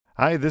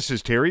Hi, this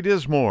is Terry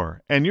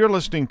Dismore, and you're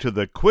listening to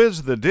the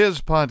Quiz the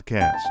Diz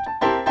podcast.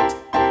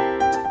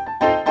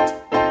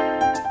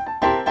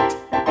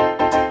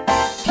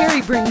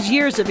 Terry brings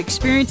years of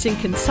experience in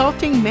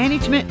consulting,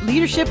 management,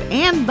 leadership,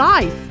 and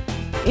life.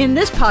 In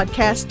this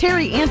podcast,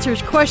 Terry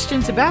answers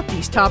questions about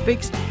these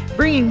topics,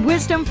 bringing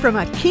wisdom from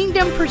a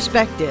kingdom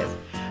perspective.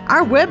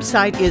 Our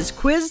website is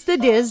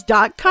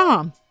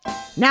quizthediz.com.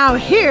 Now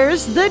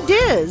here's the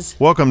Diz.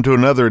 Welcome to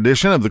another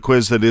edition of the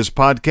Quiz the Diz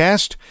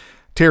podcast.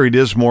 Terry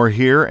Dismore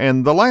here,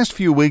 and the last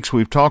few weeks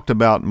we've talked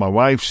about my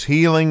wife's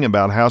healing,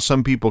 about how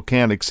some people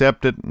can't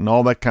accept it and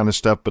all that kind of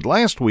stuff. But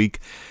last week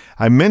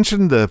I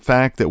mentioned the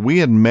fact that we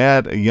had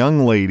met a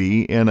young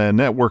lady in a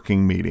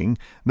networking meeting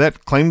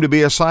that claimed to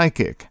be a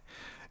psychic,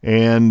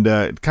 and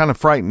it kind of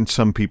frightened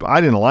some people. I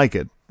didn't like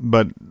it,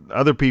 but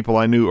other people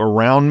I knew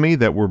around me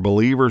that were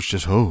believers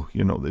just, they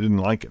didn't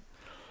like it.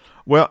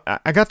 Well,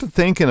 I got to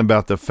thinking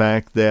about the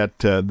fact that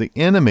the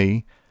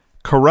enemy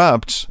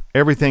corrupts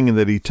everything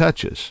that he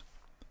touches.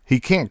 He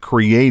can't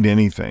create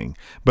anything,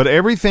 but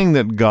everything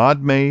that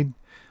God made,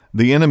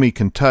 the enemy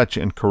can touch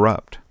and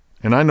corrupt.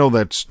 And I know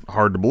that's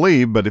hard to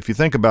believe, but if you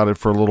think about it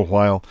for a little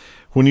while,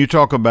 when you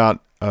talk about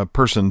a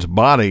person's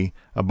body,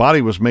 a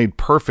body was made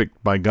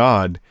perfect by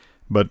God,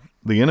 but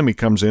the enemy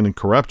comes in and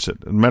corrupts it.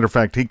 As a matter of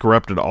fact, he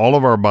corrupted all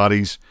of our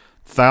bodies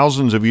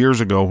thousands of years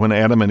ago when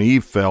Adam and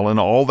Eve fell, and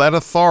all that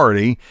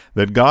authority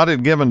that God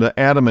had given to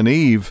Adam and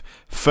Eve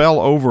fell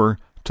over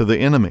to the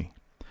enemy.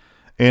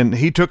 And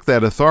he took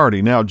that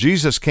authority. Now,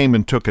 Jesus came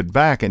and took it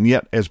back, and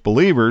yet as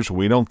believers,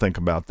 we don't think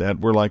about that.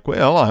 We're like,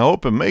 well, I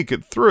hope and make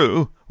it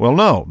through. Well,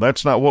 no,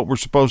 that's not what we're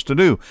supposed to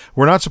do.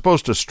 We're not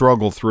supposed to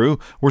struggle through.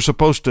 We're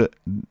supposed to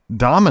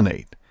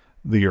dominate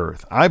the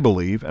earth, I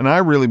believe, and I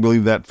really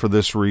believe that for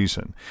this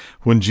reason.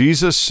 When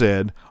Jesus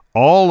said,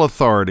 all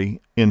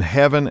authority in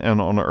heaven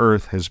and on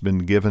earth has been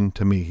given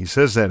to me, he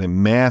says that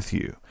in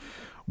Matthew.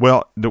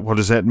 Well, what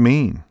does that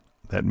mean?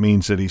 That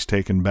means that he's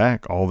taken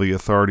back all the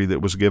authority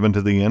that was given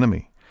to the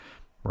enemy,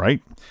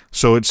 right?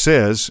 So it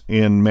says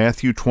in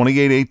Matthew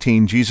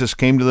 28:18, Jesus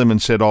came to them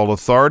and said, all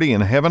authority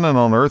in heaven and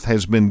on earth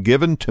has been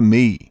given to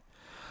me.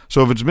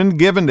 So if it's been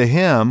given to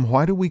him,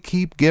 why do we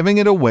keep giving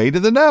it away to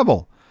the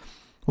devil?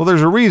 Well,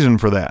 there's a reason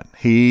for that.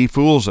 He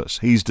fools us.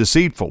 He's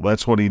deceitful.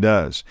 That's what he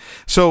does.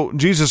 So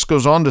Jesus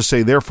goes on to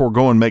say, therefore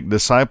go and make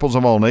disciples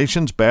of all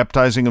nations,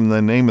 baptizing them in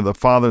the name of the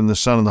Father and the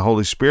Son and the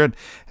Holy Spirit,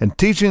 and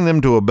teaching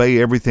them to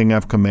obey everything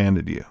I've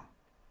commanded you.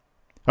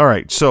 All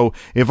right, so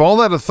if all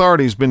that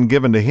authority has been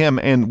given to him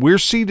and we're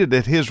seated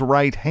at his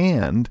right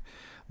hand,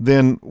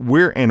 then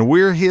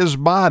we're his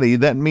body.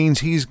 That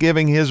means he's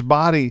giving his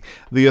body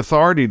the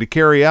authority to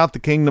carry out the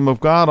kingdom of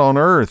God on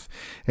earth.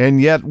 And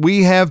yet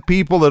we have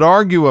people that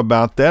argue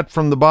about that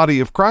from the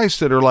body of Christ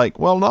that are like,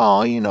 well,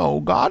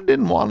 no, God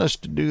didn't want us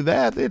to do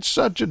that. It's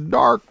such a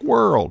dark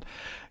world.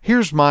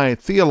 Here's my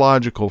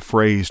theological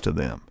phrase to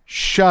them.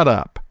 Shut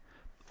up.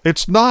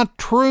 It's not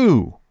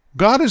true.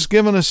 God has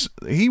given us,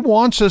 he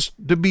wants us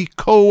to be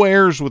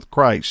co-heirs with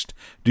Christ.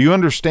 Do you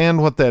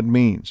understand what that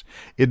means?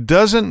 It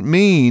doesn't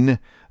mean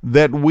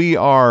that we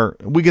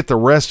get the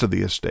rest of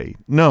the estate.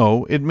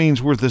 No, it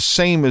means we're the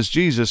same as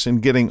Jesus in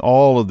getting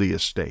all of the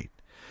estate.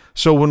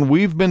 So when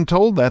we've been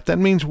told that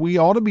means we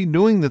ought to be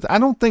doing that. I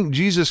don't think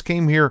Jesus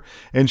came here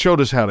and showed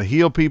us how to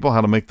heal people,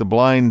 how to make the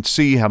blind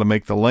see, how to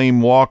make the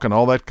lame walk, and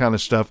all that kind of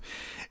stuff.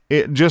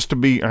 Just to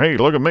be, hey,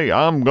 look at me,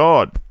 I'm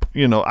God.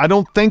 I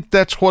don't think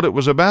that's what it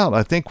was about.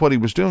 I think what he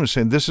was doing was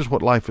saying this is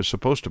what life is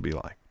supposed to be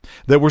like.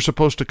 That we're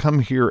supposed to come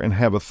here and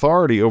have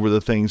authority over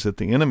the things that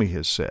the enemy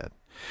has said.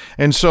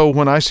 And so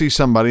when I see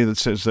somebody that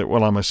says that,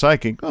 well, I'm a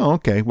psychic, oh,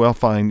 okay, well,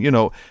 fine,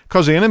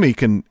 because the enemy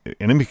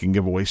can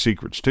give away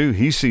secrets too.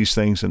 He sees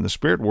things in the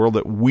spirit world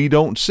that we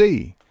don't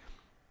see.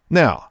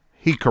 Now,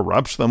 he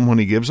corrupts them when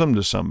he gives them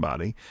to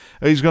somebody.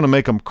 He's going to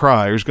make them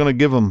cry, or he's going to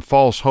give them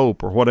false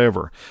hope or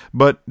whatever.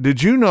 But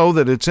did you know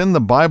that it's in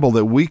the Bible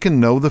that we can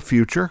know the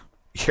future?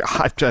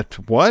 Yeah,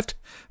 what?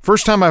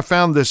 First time I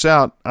found this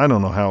out, I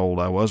don't know how old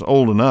I was,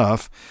 old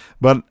enough,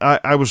 but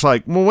I was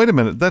like, well, wait a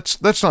minute,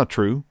 that's not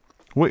true.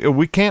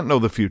 We can't know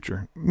the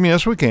future.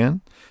 Yes, we can.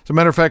 As a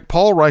matter of fact,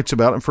 Paul writes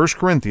about it in 1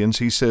 Corinthians.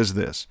 He says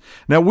this.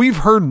 Now, we've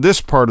heard this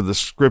part of the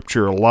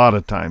scripture a lot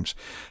of times.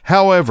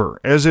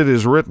 However, as it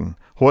is written,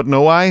 what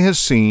no eye has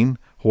seen,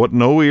 what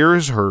no ear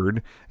has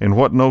heard, and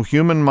what no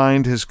human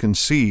mind has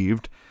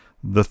conceived,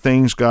 the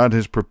things God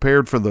has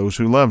prepared for those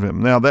who love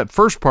him. Now, that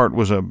first part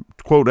was a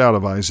quote out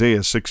of Isaiah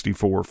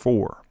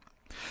 64:4.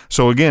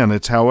 So again,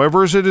 it's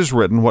however as it is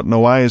written, what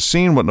no eye has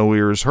seen, what no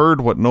ear has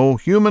heard, what no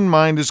human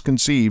mind has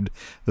conceived,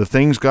 the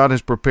things God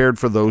has prepared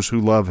for those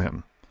who love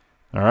him.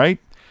 All right?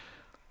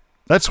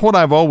 That's what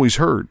I've always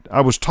heard.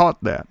 I was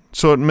taught that.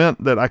 So it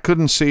meant that I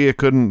couldn't see, I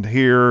couldn't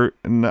hear,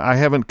 and I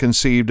haven't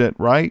conceived it,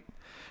 right?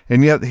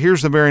 And yet,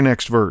 here's the very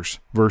next verse,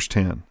 verse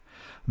 10.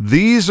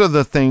 These are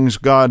the things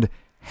God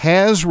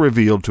has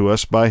revealed to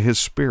us by his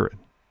Spirit.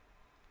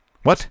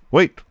 What?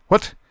 Wait,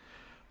 what?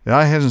 The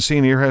eye hasn't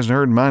seen, ear hasn't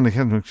heard, mind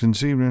hasn't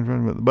conceived,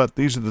 but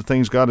these are the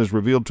things God has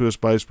revealed to us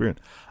by his Spirit.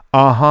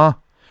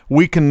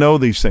 we can know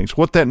these things.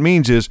 What that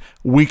means is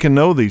we can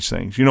know these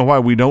things. You know why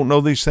we don't know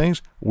these things?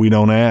 We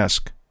don't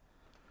ask.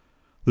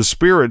 The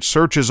Spirit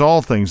searches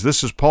all things.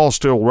 This is Paul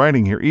still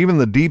writing here, even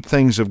the deep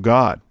things of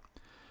God.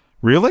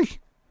 Really?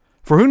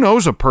 For who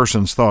knows a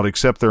person's thought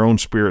except their own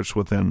spirits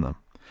within them?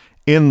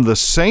 In the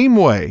same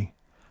way,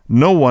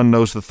 no one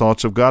knows the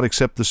thoughts of God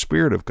except the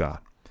Spirit of God.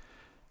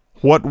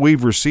 What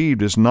we've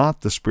received is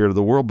not the spirit of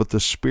the world, but the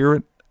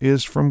Spirit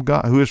is from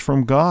God, who is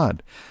from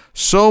God.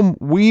 So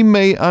we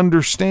may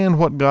understand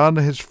what God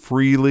has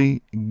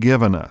freely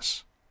given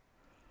us.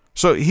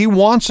 So he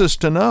wants us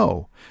to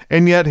know.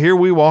 And yet here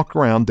we walk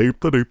around,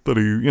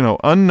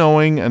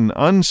 unknowing and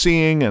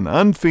unseeing and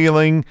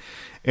unfeeling.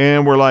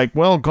 And we're like,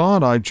 well,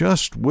 God, I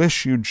just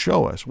wish you'd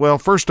show us. Well,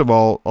 first of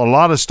all, a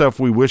lot of stuff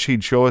we wish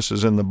he'd show us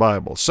is in the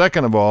Bible.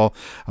 Second of all,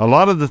 a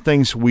lot of the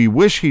things we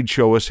wish he'd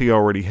show us, he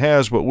already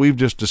has, but we've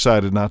just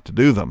decided not to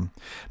do them.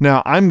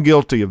 Now, I'm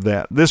guilty of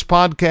that. This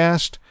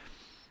podcast,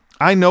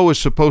 I know is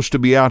supposed to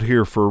be out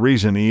here for a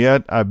reason, and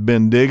yet I've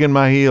been digging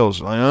my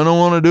heels. I don't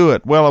want to do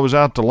it. Well, I was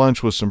out to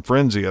lunch with some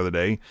friends the other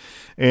day,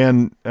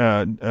 and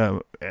I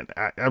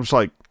was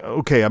like,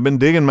 okay, I've been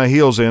digging my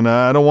heels in.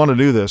 I don't want to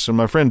do this. And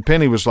my friend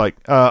Penny was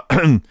like,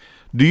 do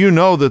you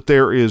know that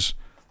there is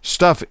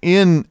stuff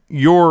in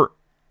your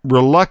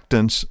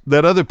reluctance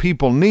that other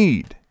people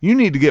need? You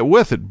need to get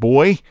with it,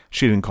 boy.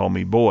 She didn't call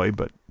me boy,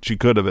 but she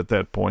could have at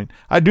that point.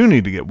 I do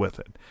need to get with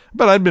it.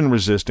 But I'd been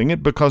resisting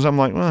it because I'm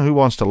like, well, who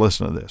wants to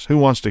listen to this? Who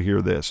wants to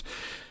hear this?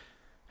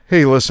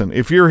 Hey, listen,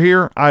 if you're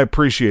here, I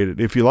appreciate it.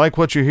 If you like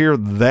what you hear,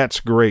 that's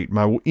great.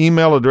 My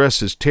email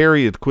address is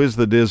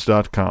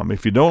terry@quizthediz.com.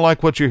 If you don't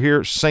like what you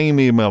hear, same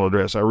email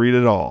address. I read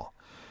it all.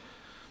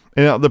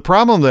 And the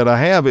problem that I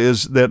have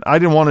is that I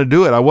didn't want to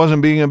do it. I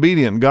wasn't being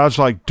obedient. God's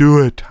like,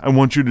 do it. I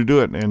want you to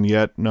do it. And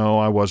yet, no,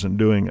 I wasn't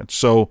doing it.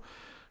 So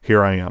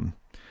here I am.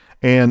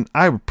 And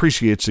I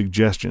appreciate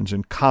suggestions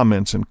and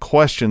comments and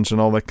questions and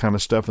all that kind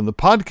of stuff. And the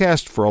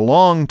podcast for a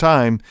long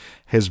time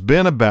has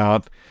been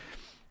about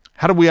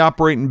how do we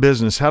operate in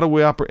business? How do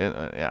we operate?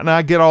 And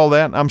I get all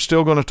that. I'm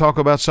still going to talk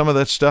about some of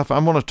that stuff.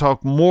 I'm going to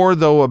talk more,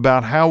 though,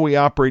 about how we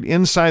operate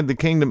inside the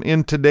kingdom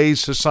in today's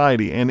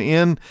society and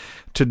in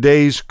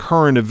today's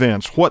current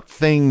events, what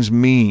things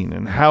mean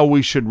and how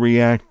we should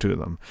react to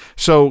them.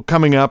 So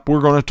coming up, we're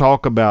going to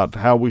talk about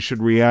how we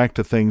should react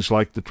to things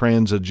like the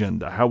trans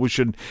agenda, how we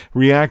should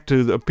react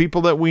to the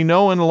people that we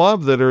know and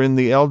love that are in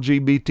the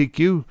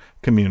LGBTQ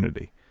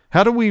community.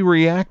 How do we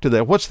react to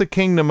that? What's the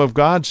kingdom of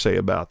God say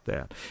about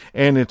that?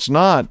 And it's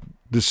not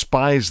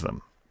despise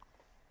them.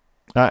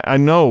 I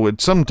know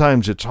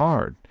sometimes it's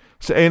hard.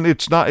 And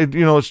it's not,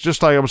 it's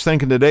just like I was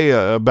thinking today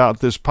about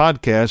this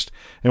podcast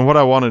and what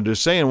I wanted to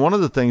say. And one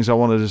of the things I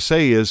wanted to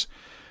say is,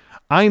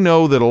 I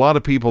know that a lot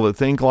of people that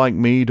think like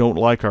me don't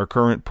like our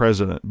current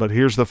president, but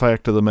here's the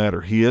fact of the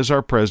matter. He is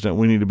our president.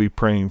 We need to be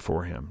praying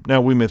for him. Now,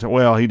 we may think,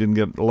 well, he didn't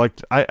get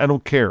elected. I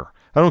don't care.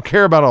 I don't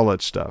care about all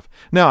that stuff.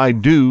 Now, I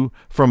do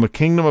from a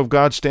kingdom of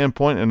God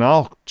standpoint, and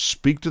I'll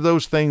speak to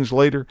those things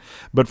later,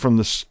 but from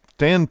the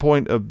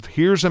standpoint of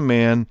here's a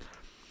man,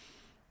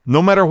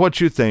 no matter what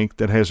you think,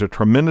 that has a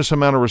tremendous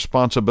amount of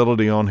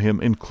responsibility on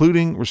him,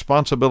 including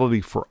responsibility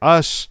for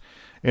us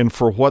and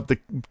for what the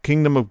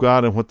kingdom of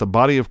God and what the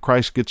body of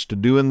Christ gets to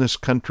do in this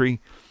country.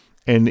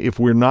 And if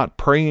we're not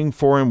praying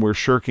for him, we're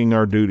shirking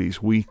our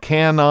duties. We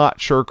cannot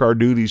shirk our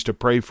duties to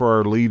pray for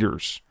our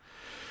leaders.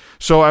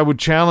 So I would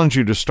challenge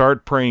you to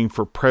start praying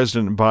for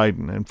President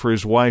Biden and for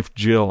his wife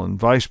Jill and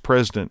Vice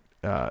President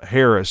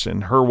Harris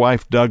and her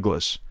wife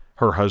Douglas,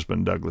 her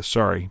husband Douglas,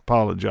 sorry,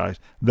 apologize.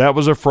 That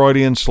was a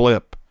Freudian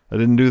slip. I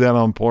didn't do that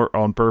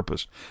on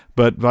purpose.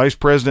 But Vice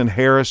President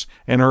Harris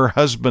and her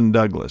husband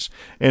Douglas,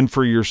 and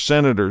for your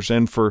senators,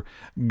 and for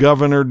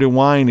Governor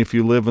DeWine if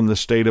you live in the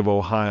state of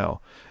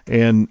Ohio,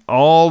 and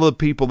all the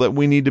people that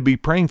we need to be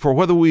praying for,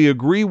 whether we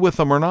agree with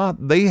them or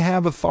not, they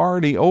have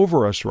authority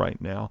over us right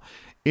now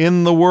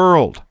in the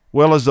world.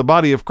 Well, as the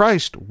body of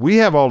Christ, we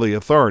have all the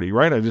authority,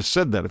 right? I just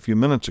said that a few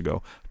minutes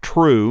ago.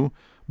 True.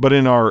 But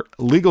in our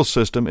legal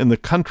system, in the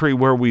country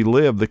where we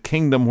live, the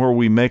kingdom where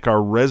we make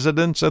our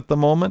residence at the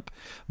moment,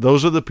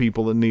 those are the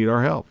people that need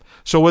our help.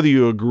 So whether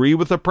you agree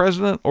with the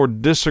president or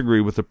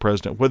disagree with the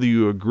president, whether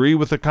you agree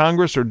with the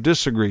Congress or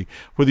disagree,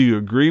 whether you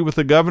agree with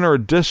the governor or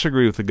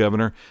disagree with the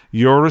governor,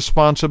 your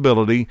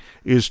responsibility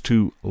is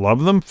to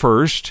love them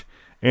first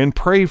and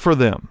pray for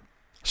them.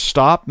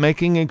 Stop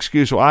making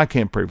excuses. Well, I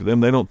can't pray for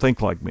them. They don't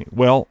think like me.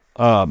 Well,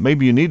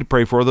 maybe you need to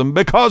pray for them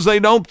because they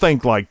don't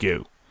think like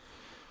you.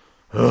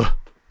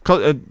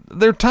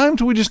 There are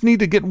times we just need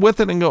to get with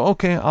it and go,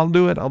 okay, I'll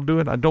do it.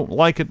 I don't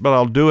like it, but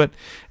I'll do it.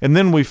 And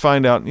then we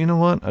find out, you know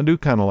what? I do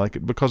kind of like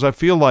it because I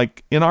feel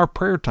like in our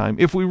prayer time,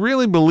 if we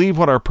really believe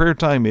what our prayer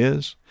time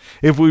is,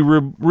 if we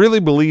really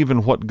believe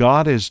in what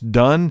God has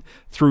done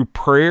through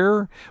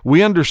prayer,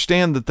 we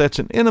understand that that's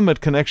an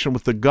intimate connection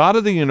with the God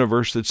of the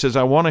universe that says,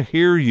 I want to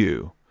hear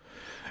you.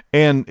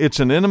 And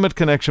it's an intimate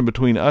connection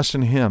between us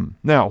and him.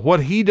 Now,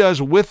 what he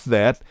does with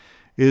that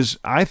is,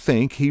 I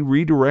think, he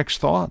redirects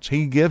thoughts.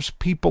 He gives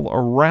people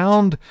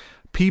around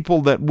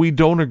people that we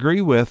don't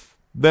agree with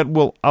that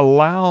will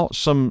allow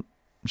some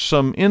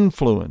some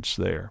influence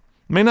there.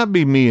 It may not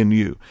be me and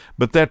you,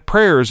 but that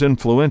prayer is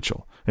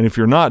influential. And if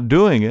you're not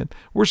doing it,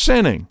 we're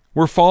sinning.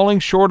 We're falling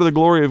short of the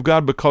glory of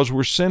God because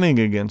we're sinning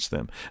against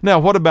them. Now,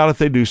 what about if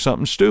they do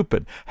something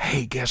stupid?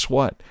 Hey, guess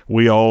what?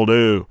 We all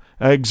do.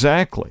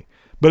 Exactly.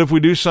 But if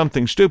we do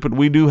something stupid,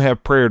 we do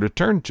have prayer to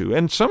turn to.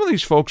 And some of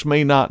these folks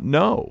may not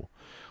know.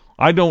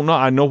 I don't know.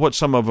 I know what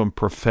some of them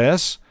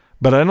profess,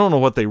 but I don't know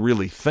what they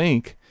really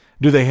think.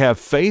 Do they have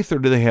faith or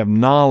do they have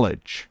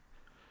knowledge?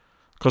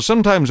 Because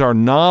sometimes our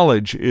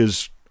knowledge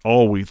is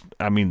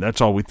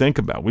that's all we think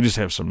about. We just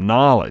have some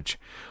knowledge.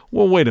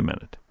 Well, wait a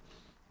minute.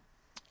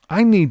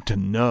 I need to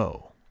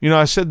know.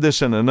 I said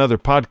this in another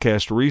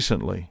podcast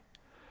recently.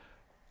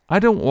 I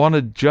don't want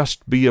to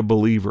just be a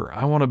believer.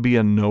 I want to be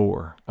a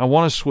knower. I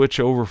want to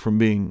switch over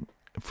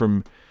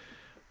from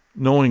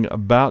knowing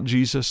about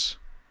Jesus,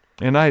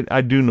 and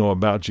I do know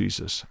about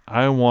Jesus.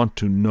 I want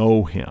to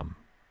know him.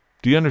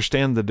 Do you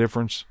understand the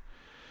difference?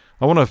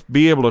 I want to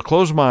be able to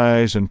close my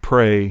eyes and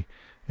pray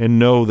and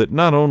know that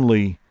not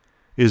only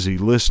is he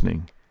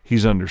listening,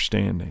 he's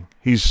understanding.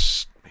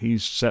 He's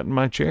sat in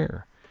my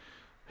chair.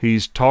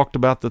 He's talked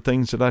about the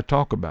things that I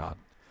talk about.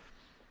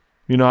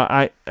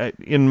 I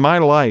in my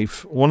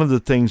life, one of the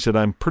things that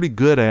I'm pretty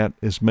good at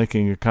is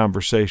making a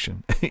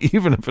conversation,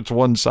 even if it's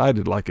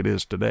one-sided like it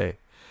is today.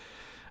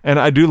 And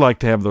I do like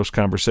to have those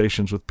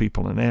conversations with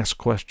people and ask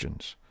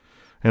questions.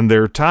 And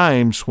there are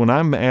times when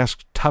I'm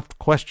asked tough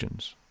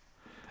questions,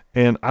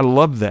 and I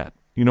love that.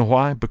 You know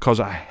why? Because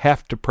I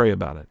have to pray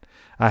about it.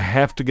 I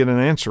have to get an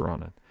answer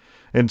on it.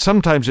 And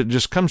sometimes it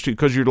just comes to you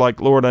because you're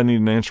like, Lord, I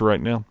need an answer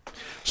right now.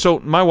 So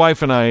my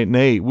wife and I,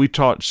 Nate, we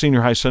taught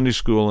senior high Sunday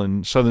school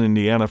in southern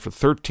Indiana for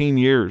 13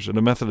 years at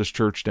a Methodist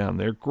church down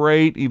there.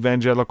 Great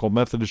evangelical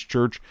Methodist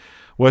church,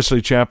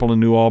 Wesley Chapel in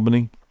New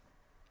Albany.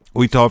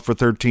 We taught for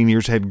 13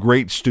 years, had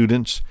great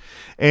students.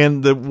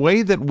 And the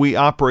way that we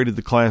operated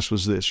the class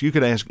was this. You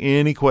could ask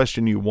any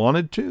question you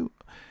wanted to.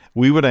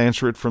 We would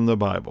answer it from the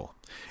Bible.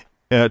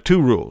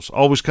 2 rules.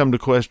 Always come to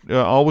class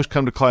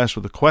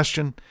with a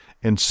question.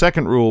 And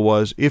second rule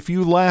was, if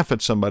you laugh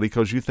at somebody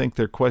because you think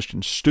their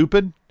question's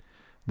stupid,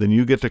 then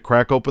you get to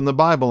crack open the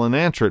Bible and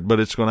answer it, but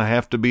it's going to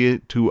have to be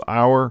to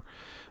our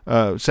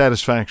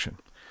satisfaction.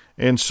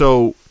 And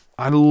so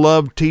I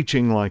love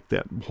teaching like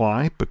that.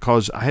 Why?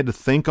 Because I had to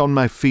think on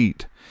my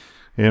feet.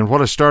 And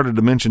what I started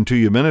to mention to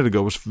you a minute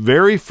ago was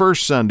very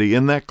first Sunday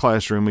in that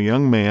classroom, a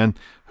young man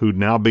who'd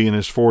now be in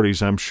his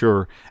 40s, I'm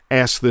sure,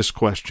 asked this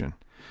question.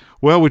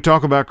 Well, we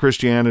talk about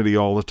Christianity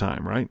all the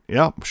time, right?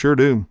 Yep, sure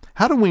do.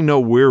 How do we know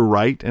we're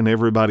right and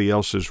everybody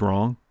else is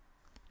wrong?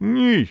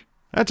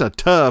 That's a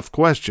tough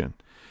question.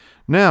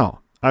 Now,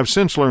 I've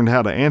since learned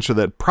how to answer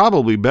that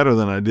probably better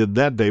than I did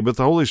that day, but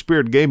the Holy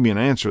Spirit gave me an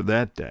answer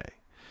that day.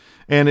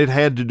 And it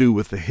had to do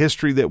with the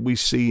history that we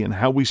see and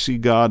how we see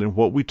God and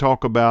what we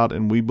talk about,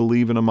 and we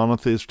believe in a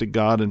monotheistic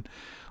God and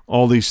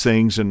all these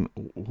things and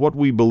what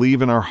we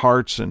believe in our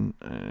hearts. And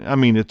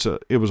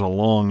it was a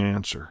long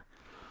answer.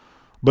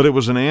 But it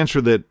was an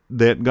answer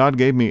that God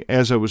gave me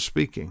as I was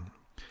speaking.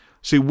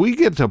 See, we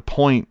get to a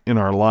point in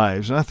our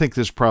lives, and I think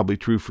this is probably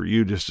true for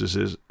you just as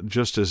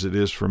it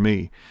is for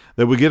me,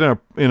 that we get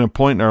in a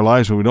point in our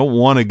lives where we don't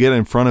want to get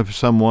in front of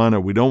someone or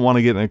we don't want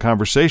to get in a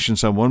conversation with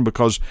someone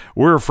because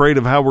we're afraid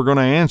of how we're going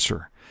to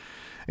answer.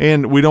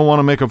 And we don't want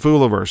to make a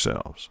fool of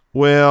ourselves.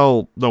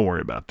 Well, don't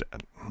worry about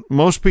that.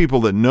 Most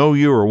people that know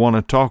you or want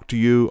to talk to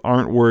you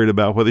aren't worried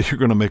about whether you're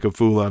going to make a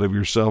fool out of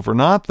yourself or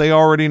not. They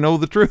already know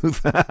the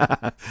truth.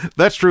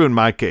 That's true in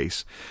my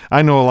case.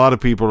 I know a lot of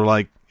people are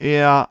like,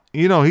 yeah,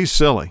 he's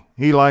silly.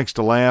 He likes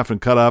to laugh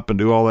and cut up and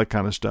do all that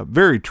kind of stuff.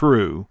 Very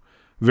true.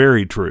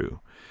 Very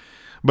true.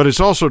 But it's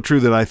also true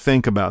that I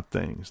think about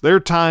things. There are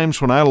times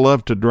when I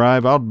love to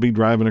drive. I'll be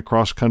driving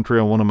across country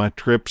on one of my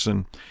trips,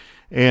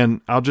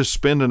 and I'll just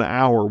spend an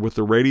hour with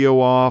the radio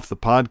off, the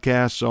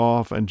podcasts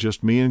off, and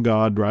just me and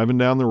God driving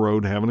down the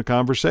road having a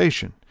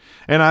conversation.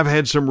 And I've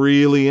had some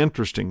really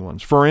interesting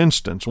ones. For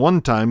instance,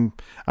 one time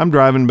I'm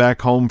driving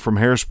back home from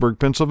Harrisburg,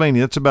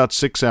 Pennsylvania. It's about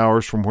 6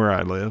 hours from where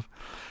I live.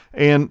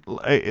 And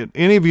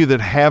any of you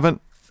that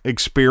haven't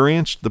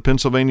experienced the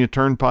Pennsylvania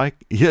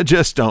Turnpike, you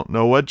just don't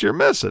know what you're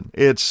missing.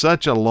 It's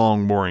such a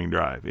long, boring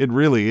drive. It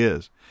really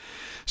is.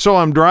 So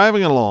I'm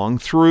driving along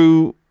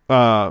through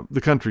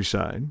the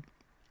countryside,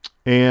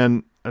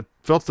 and I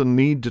felt the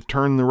need to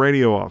turn the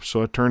radio off,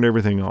 so I turned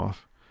everything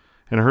off.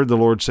 And I heard the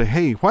Lord say,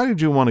 hey, why did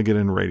you want to get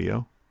into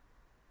radio?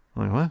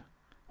 I'm like, what?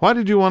 Why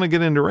did you want to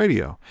get into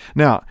radio?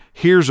 Now,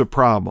 here's a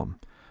problem.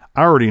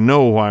 I already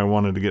know why I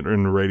wanted to get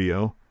into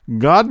radio.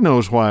 God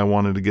knows why I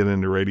wanted to get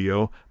into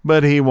radio,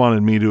 but he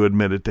wanted me to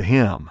admit it to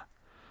him.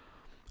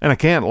 And I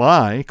can't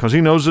lie, because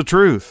he knows the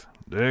truth.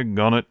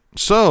 Daggone it.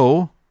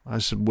 So I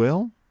said,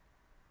 well,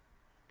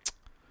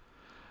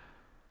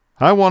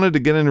 I wanted to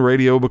get into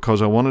radio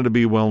because I wanted to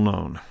be well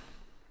known.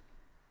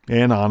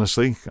 And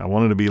honestly, I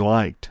wanted to be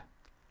liked.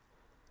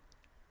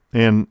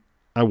 And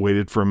I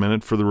waited for a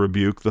minute for the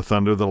rebuke, the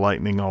thunder, the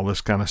lightning, all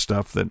this kind of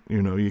stuff that,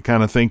 you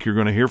kind of think you're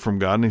going to hear from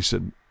God. And he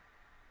said,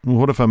 well,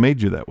 what if I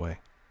made you that way?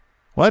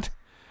 What?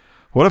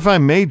 What if I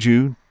made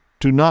you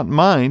to not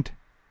mind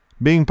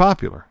being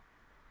popular,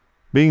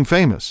 being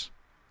famous.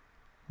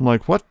 I'm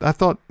like, what? I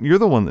thought you're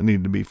the one that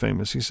needed to be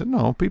famous. He said,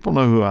 no, people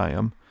know who I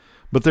am,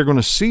 but they're going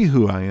to see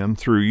who I am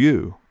through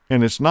you.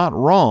 And it's not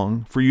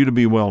wrong for you to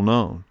be well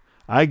known.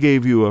 I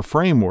gave you a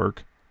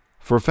framework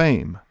for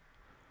fame.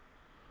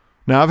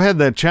 Now, I've had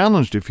that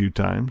challenged a few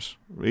times.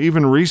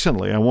 Even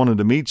recently, I wanted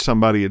to meet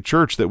somebody at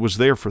church that was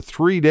there for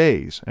 3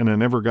 days, and I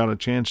never got a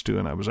chance to,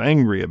 and I was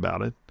angry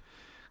about it.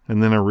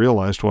 And then I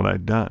realized what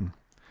I'd done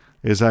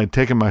is I'd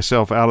taken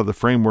myself out of the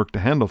framework to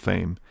handle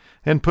fame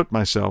and put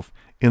myself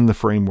in the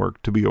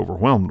framework to be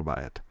overwhelmed by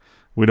it.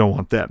 We don't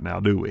want that now,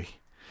 do we?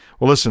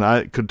 Well, listen,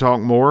 I could talk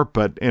more,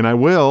 and I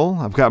will.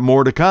 I've got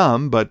more to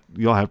come, but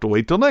you'll have to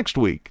wait till next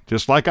week,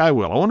 just like I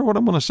will. I wonder what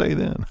I'm going to say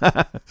then.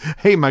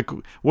 Hey, my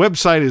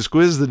website is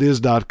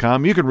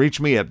quizthediz.com. You can reach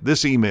me at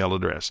this email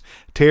address,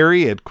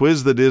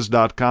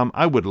 terry@quizthediz.com.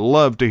 I would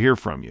love to hear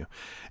from you.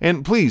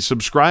 And please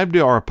subscribe to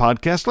our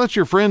podcast. Let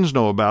your friends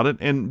know about it,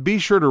 and be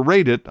sure to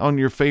rate it on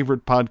your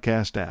favorite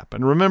podcast app.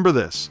 And remember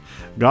this,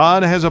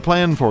 God has a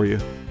plan for you,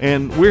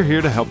 and we're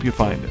here to help you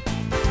find it.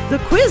 The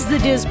Quiz the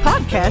Diz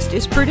podcast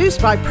is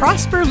produced by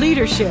Prosper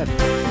Leadership.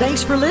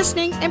 Thanks for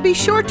listening, and be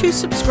sure to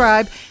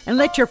subscribe and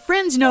let your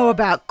friends know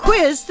about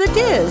Quiz the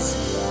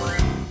Diz.